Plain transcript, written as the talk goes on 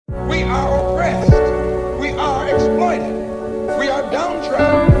We are oppressed. We are exploited. We are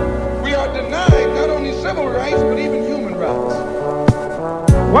downtrodden. We are denied not only civil rights, but even human rights.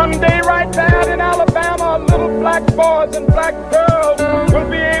 One day right there in Alabama, little black boys and black girls will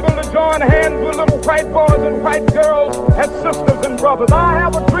be able to join hands with little white boys and white girls as sisters and brothers. I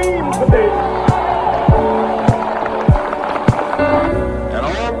have a dream today. And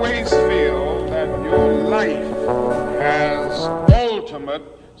always feel that your life has ultimate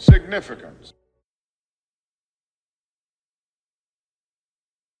significance.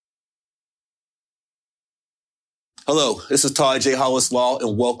 Hello, this is Todd J, Hollis Law,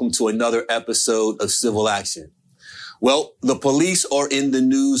 and welcome to another episode of Civil Action. Well, the police are in the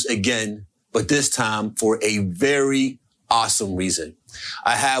news again, but this time for a very awesome reason.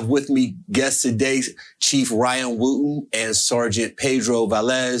 I have with me guests today, Chief Ryan Wooten and Sergeant Pedro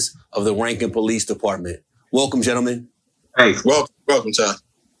Valles of the Rankin Police Department. Welcome, gentlemen. Hey, welcome, Todd.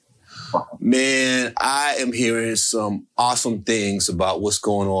 Man, I am hearing some awesome things about what's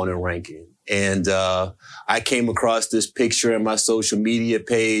going on in Rankin. And I came across this picture on my social media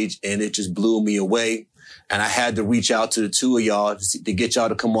page, and it just blew me away. And I had to reach out to the two of y'all to get y'all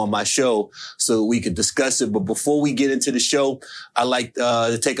to come on my show so we could discuss it. But before we get into the show, I'd like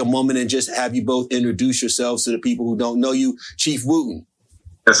to take a moment and just have you both introduce yourselves to the people who don't know you. Chief Wooten.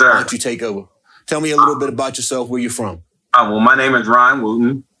 Yes, sir. Why don't you take over? Tell me a little bit about yourself, where you're from. Well, my name is Ryan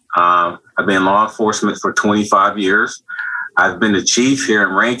Wooten. I've been in law enforcement for 25 years. I've been the chief here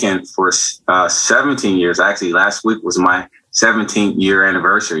in Rankin for 17 years. Actually, last week was my 17th year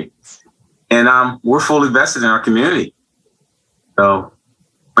anniversary. And we're fully vested in our community. So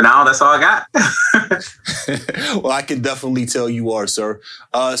for now, that's all I got. Well, I can definitely tell you are, sir.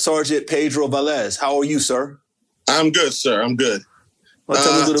 Sergeant Pedro Valles, how are you, sir? I'm good, sir. I'm good. Well,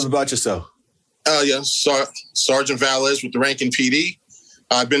 tell me a little bit about yourself. Sergeant Valles with the Rankin PD.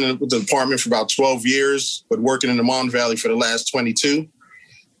 I've been with the department for about 12 years, but working in the Mon Valley for the last 22.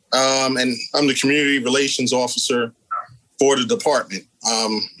 And I'm the community relations officer for the department.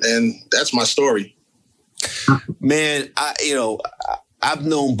 And that's my story. Man, I've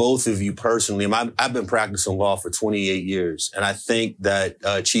known both of you personally. I've been practicing law for 28 years. And I think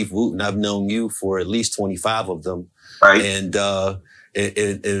that Chief Wooten, I've known you for at least 25 of them. Right.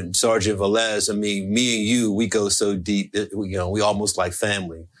 And Sergeant Valles, I mean, me and you, we go so deep, we almost like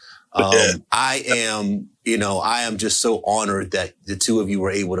family. I am just so honored that the two of you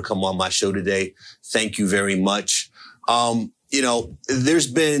were able to come on my show today. Thank you very much. There's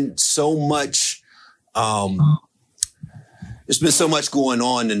been so much, going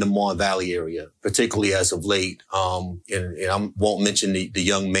on in the Mon Valley area, particularly as of late. And I won't mention the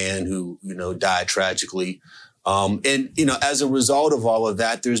young man who, died tragically. As a result of all of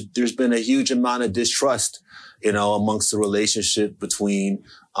that, there's been a huge amount of distrust, amongst the relationship between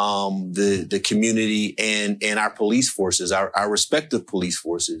the community and our police forces, our respective police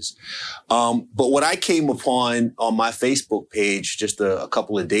forces. But what I came upon on my Facebook page just a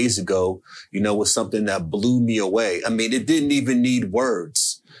couple of days ago, was something that blew me away. I mean, it didn't even need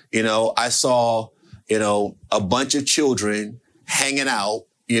words. I saw, a bunch of children hanging out,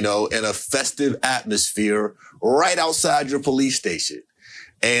 in a festive atmosphere right outside your police station.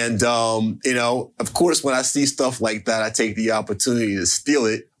 And, of course, when I see stuff like that, I take the opportunity to steal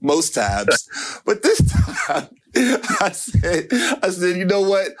it most times. But this time I said, you know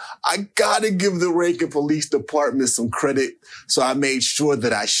what? I got to give the Rankin Police Department some credit. So I made sure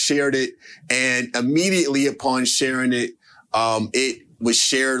that I shared it. And immediately upon sharing it, it was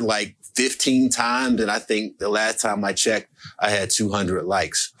shared like 15 times. And I think the last time I checked, I had 200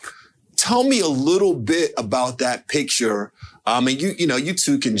 likes. Tell me a little bit about that picture. And you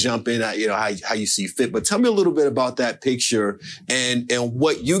two can jump in at, how you see fit, but tell me a little bit about that picture and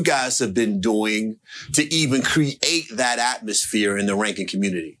what you guys have been doing to even create that atmosphere in the Rankin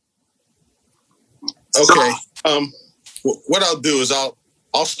community. Okay. What I'll do is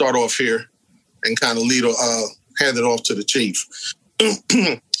I'll start off here and kind of hand it off to the chief.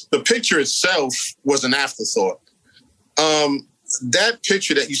 The picture itself was an afterthought. That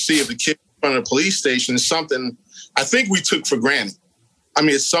picture that you see of the kid in front of the police station is something I think we took for granted. I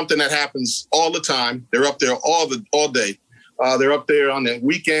mean, it's something that happens all the time. They're up there all day. They're up there on the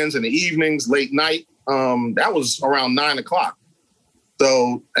weekends and the evenings, late night. That was around 9:00.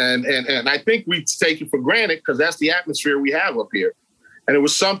 So, and I think we take it for granted because that's the atmosphere we have up here. And it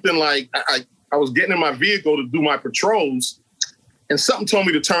was something like I was getting in my vehicle to do my patrols, and something told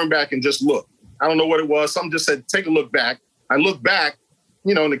me to turn back and just look. I don't know what it was. Something just said, take a look back. I look back,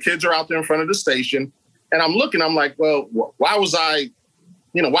 and the kids are out there in front of the station. And I'm looking, I'm like, well, why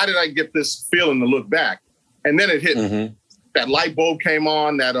did I get this feeling to look back? And then it hit me. that light bulb came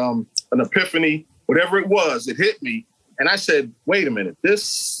on, that an epiphany, whatever it was, it hit me. And I said, wait a minute,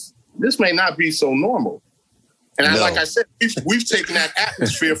 this may not be so normal. And like I said, we've taken that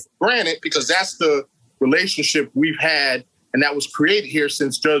atmosphere for granted because that's the relationship we've had, and that was created here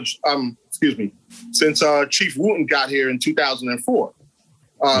since Chief Wooten got here in 2004.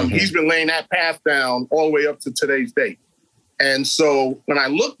 He's been laying that path down all the way up to today's date. And so when I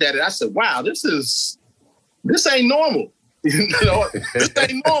looked at it, I said, wow, this ain't normal. This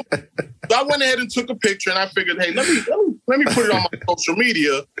ain't normal. So I went ahead and took a picture, and I figured, hey, let me put it on my social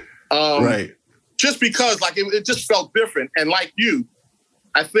media. Right. Just because it just felt different. And like you,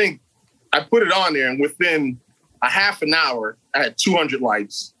 I think I put it on there, and within a half an hour, I had 200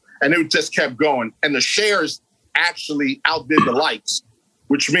 likes, and it just kept going. And the shares actually outdid the likes,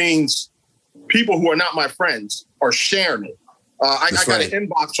 which means people who are not my friends are sharing it. I got an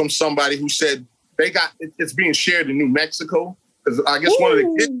inbox from somebody who said it's being shared in New Mexico, because I guess one of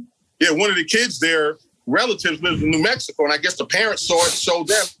the kids, their relatives lives in New Mexico, and I guess the parents saw it, showed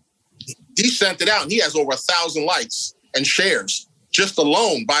them. He sent it out, and he has over 1,000 likes and shares just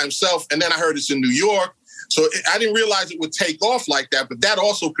alone by himself. And then I heard it's in New York. So I didn't realize it would take off like that. But that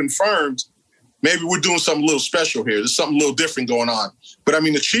also confirms maybe we're doing something a little special here. There's something a little different going on. But I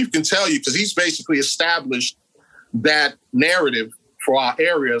mean, the chief can tell you, because he's basically established that narrative for our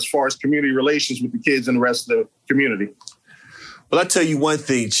area as far as community relations with the kids and the rest of the community. Well, I tell you one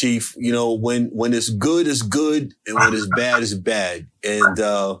thing, Chief, when it's good, it's good. And when it's bad, it's bad.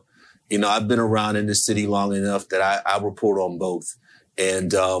 And, I've been around in the city long enough that I report on both.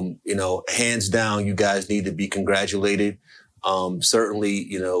 And, hands down, you guys need to be congratulated.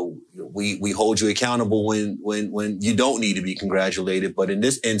 Certainly, we hold you accountable when you don't need to be congratulated. But in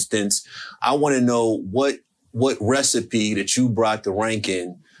this instance, I want to know what recipe that you brought to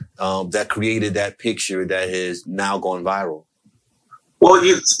Rankin that created that picture that has now gone viral. Well,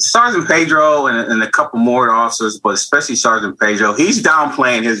 Sergeant Pedro and a couple more officers, but especially Sergeant Pedro, he's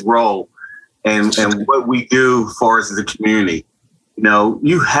downplaying his role and what we do for us as a community.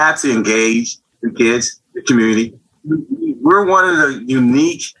 You have to engage the kids, the community. We're one of the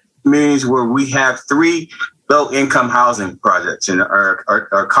unique communities where we have 3 low-income housing projects in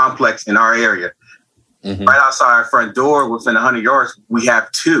our complex in our area. Mm-hmm. Right outside our front door, within 100 yards, we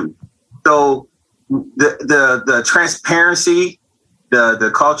have 2. So the transparency,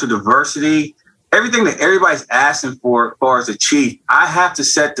 the cultural diversity, everything that everybody's asking for as far as a chief, I have to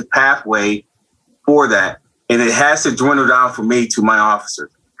set the pathway for that. And it has to dwindle down for me to my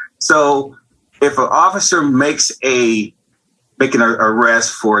officers. So if an officer makes making an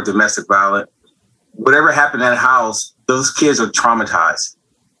arrest for domestic violence, whatever happened in that house, those kids are traumatized.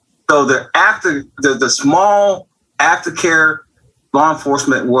 So the small aftercare law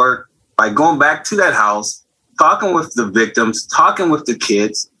enforcement work, by going back to that house, talking with the victims, talking with the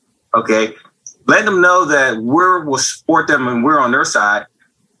kids, okay, letting them know that we'll support them and we're on their side.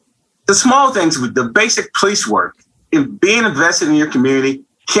 The small things with the basic police work, in being invested in your community,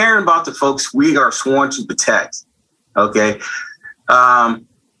 caring about the folks we are sworn to protect, okay?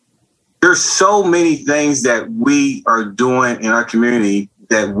 There's so many things that we are doing in our community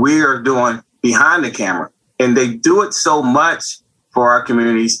that we are doing behind the camera. And they do it so much for our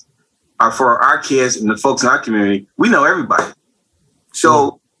communities, or for our kids and the folks in our community. We know everybody.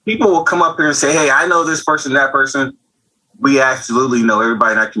 So people will come up here and say, hey, I know this person, that person. We absolutely know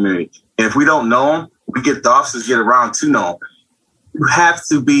everybody in our community. And if we don't know them, we get the officers get around to know them. You have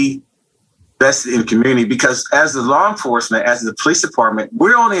to be invested in the community, because as the law enforcement, as the police department,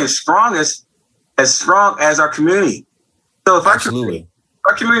 we're only as strong as our community. So if our community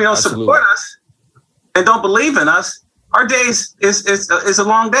don't support us and don't believe in us, our days is a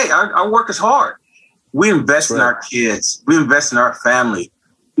long day. Our work is hard. We invest in our kids. We invest in our family.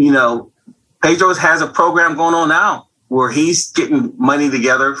 Pedro has a program going on now where he's getting money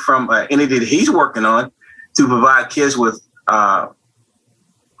together from an entity that he's working on to provide kids with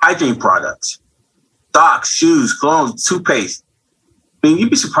hygiene products, socks, shoes, clothes, toothpaste. I mean, you'd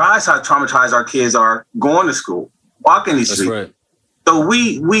be surprised how traumatized our kids are going to school, walking these streets. Right. So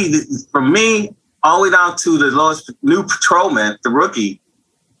we, from me, all the way down to the lowest new patrolman, the rookie,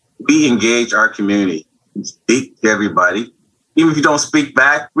 we engage our community. We speak to everybody. Even if you don't speak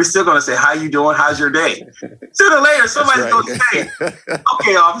back, we're still going to say, how you doing? How's your day? Sooner or later, somebody's going to say,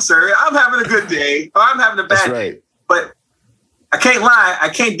 okay, officer, I'm having a good day, or I'm having a bad day. But I can't lie. I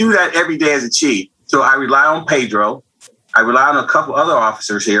can't do that every day as a chief. So I rely on Pedro. I rely on a couple other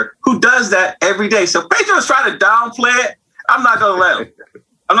officers here who does that every day. So Pedro's trying to downplay it. I'm not going to let him.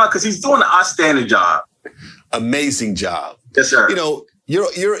 I'm not, because he's doing an outstanding job. Amazing job. Yes, sir.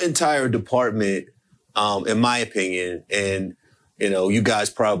 Your entire department in my opinion, and you guys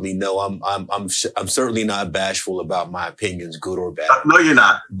probably know I'm certainly not bashful about my opinions, good or bad. No, you're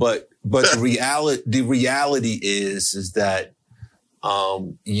not. But the reality is that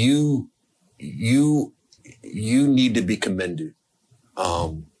you need to be commended.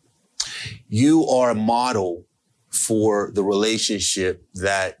 You are a model for the relationship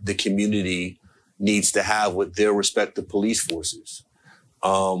that the community needs to have with their respective police forces.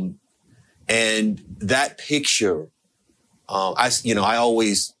 And that picture, I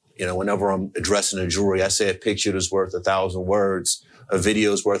always, whenever I'm addressing a jury, I say a picture is worth 1,000 words, a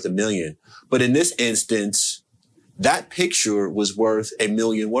video is worth 1,000,000. But in this instance, that picture was worth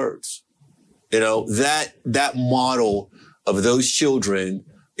 1,000,000 words. That model of those children,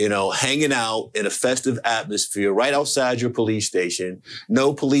 hanging out in a festive atmosphere right outside your police station,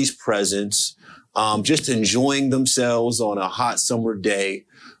 no police presence, just enjoying themselves on a hot summer day,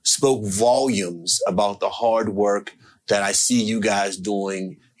 spoke volumes about the hard work that I see you guys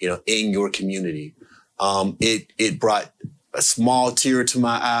doing, in your community. It brought a small tear to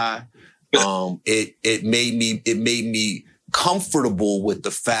my eye. It made me comfortable with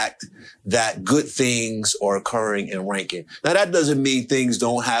the fact that good things are occurring in Rankin. Now, that doesn't mean things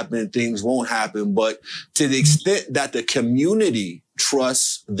don't happen, things won't happen, but to the extent that the community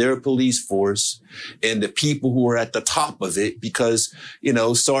trusts their police force and the people who are at the top of it, because,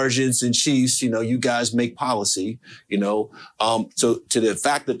 sergeants and chiefs, you guys make policy, so to the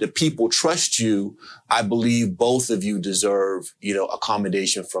fact that the people trust you, I believe both of you deserve,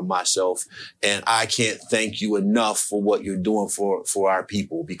 accommodation from myself. And I can't thank you enough for what you're doing for our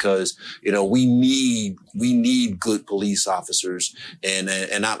people, because, we need good police officers. And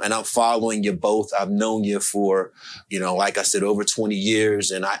I'm following you both. I've known you for, like I said, over 20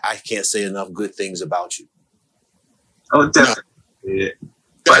 years, and I can't say enough good things about you. Oh, definitely. Yeah.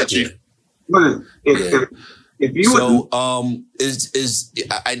 But if you so,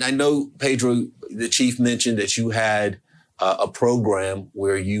 I know Pedro, the chief, mentioned that you had a program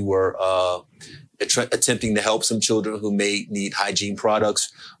where you were attempting to help some children who may need hygiene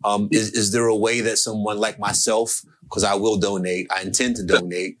products. Is there a way that someone like myself, because I will donate, I intend to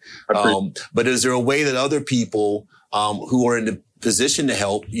donate, but is there a way that other people who are in the position to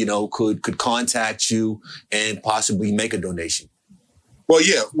help, could contact you and possibly make a donation? Well,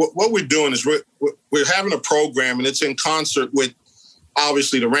 yeah, what we're doing is we're having a program, and it's in concert with,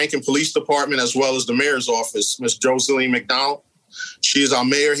 obviously, the Rankin Police Department as well as the mayor's office, Ms. Joseline McDonald. She is our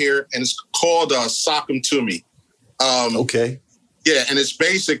mayor here, and it's called Sock 'em to Me. Okay. Yeah, and it's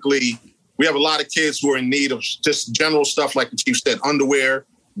basically, we have a lot of kids who are in need of just general stuff, like the chief said, underwear,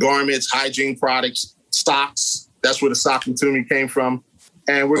 garments, hygiene products, socks. That's where the Sock 'em to Me came from.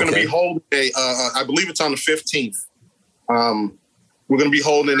 And we're going to be holding I believe it's on the 15th. We're going to be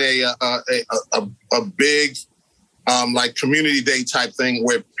holding a big, like community day type thing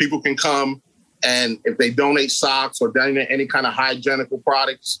where people can come, and if they donate socks or donate any kind of hygienical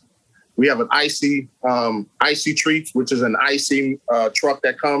products, we have an icy treats, which is an icy truck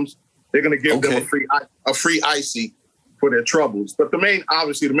that comes. They're going to give them a free icy for their troubles. But the main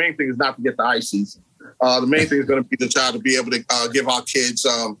thing is not to get the ices. The main thing is going to be the child to be able to give our kids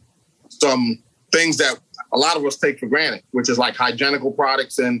some things that a lot of us take for granted, which is like hygienical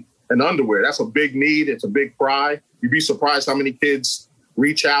products and underwear. That's a big need. It's a big cry. You'd be surprised how many kids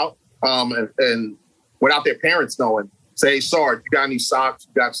reach out and without their parents knowing, say, hey, Sarge, you got any socks?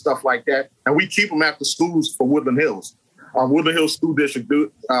 You got stuff like that? And we keep them at the schools for Woodland Hills. Woodland Hills School District,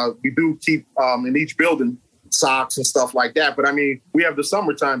 we do keep in each building socks and stuff like that. But I mean, we have the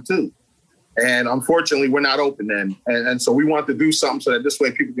summertime too. And unfortunately, we're not open then. And so we want to do something so that this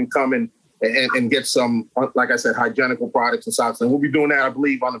way people can come in and get some, like I said, hygienical products and socks. And we'll be doing that, I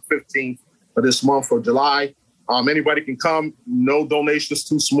believe, on the 15th of this month for July. Anybody can come. No donations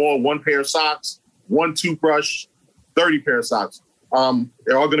too small. 1 pair of socks, 1 toothbrush, 30 pair of socks.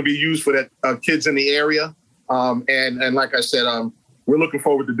 They're all going to be used for the kids in the area. And like I said, we're looking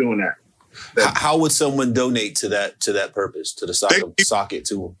forward to doing that. How would someone donate to that purpose, to the sock it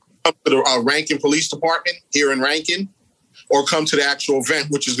to them? Come to the Rankin Police Department here in Rankin, or come to the actual event,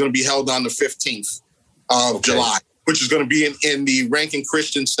 which is going to be held on the 15th of July, which is going to be in the Rankin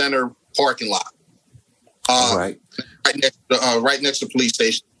Christian Center parking lot. Right next to the police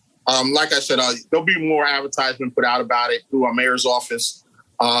station. Like I said, there'll be more advertisement put out about it through our mayor's office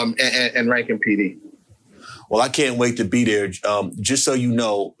and Rankin PD. Well, I can't wait to be there. Just so you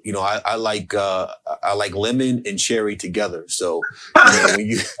know, I like lemon and cherry together. So when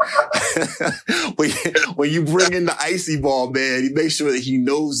you when you bring in the icy ball, man, you make sure that he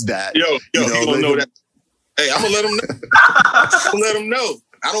knows that. He gonna know that. Hey, I'm gonna let him know.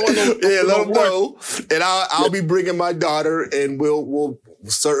 I don't want no. Yeah, let them know. And I'll be bringing my daughter, and we'll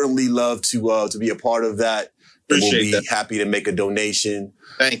certainly love to be a part of that. Appreciate we'll be happy to make a donation.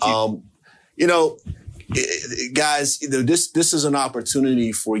 Thank you. Guys, this is an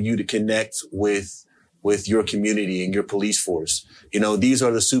opportunity for you to connect with your community and your police force. These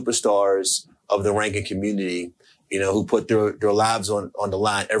are the superstars of the Rankin community, who put their lives on the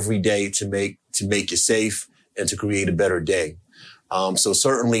line every day to make you safe and to create a better day. So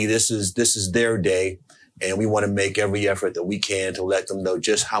certainly this is their day, and we want to make every effort that we can to let them know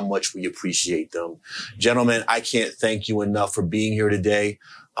just how much we appreciate them. Gentlemen, I can't thank you enough for being here today.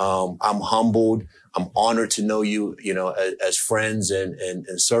 I'm humbled. I'm honored to know you, as friends, and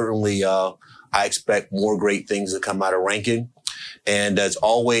certainly I expect more great things to come out of Rankin. And as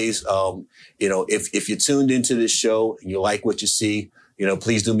always, if you tuned into this show and you like what you see,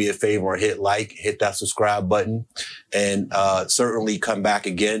 please do me a favor and hit that subscribe button, and certainly come back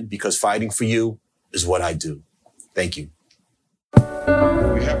again, because fighting for you is what I do. Thank you. We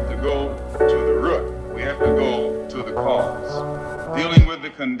have to go to the root. We have to go to the cause. Dealing with the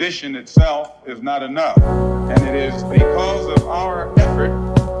condition itself is not enough. And it is because of our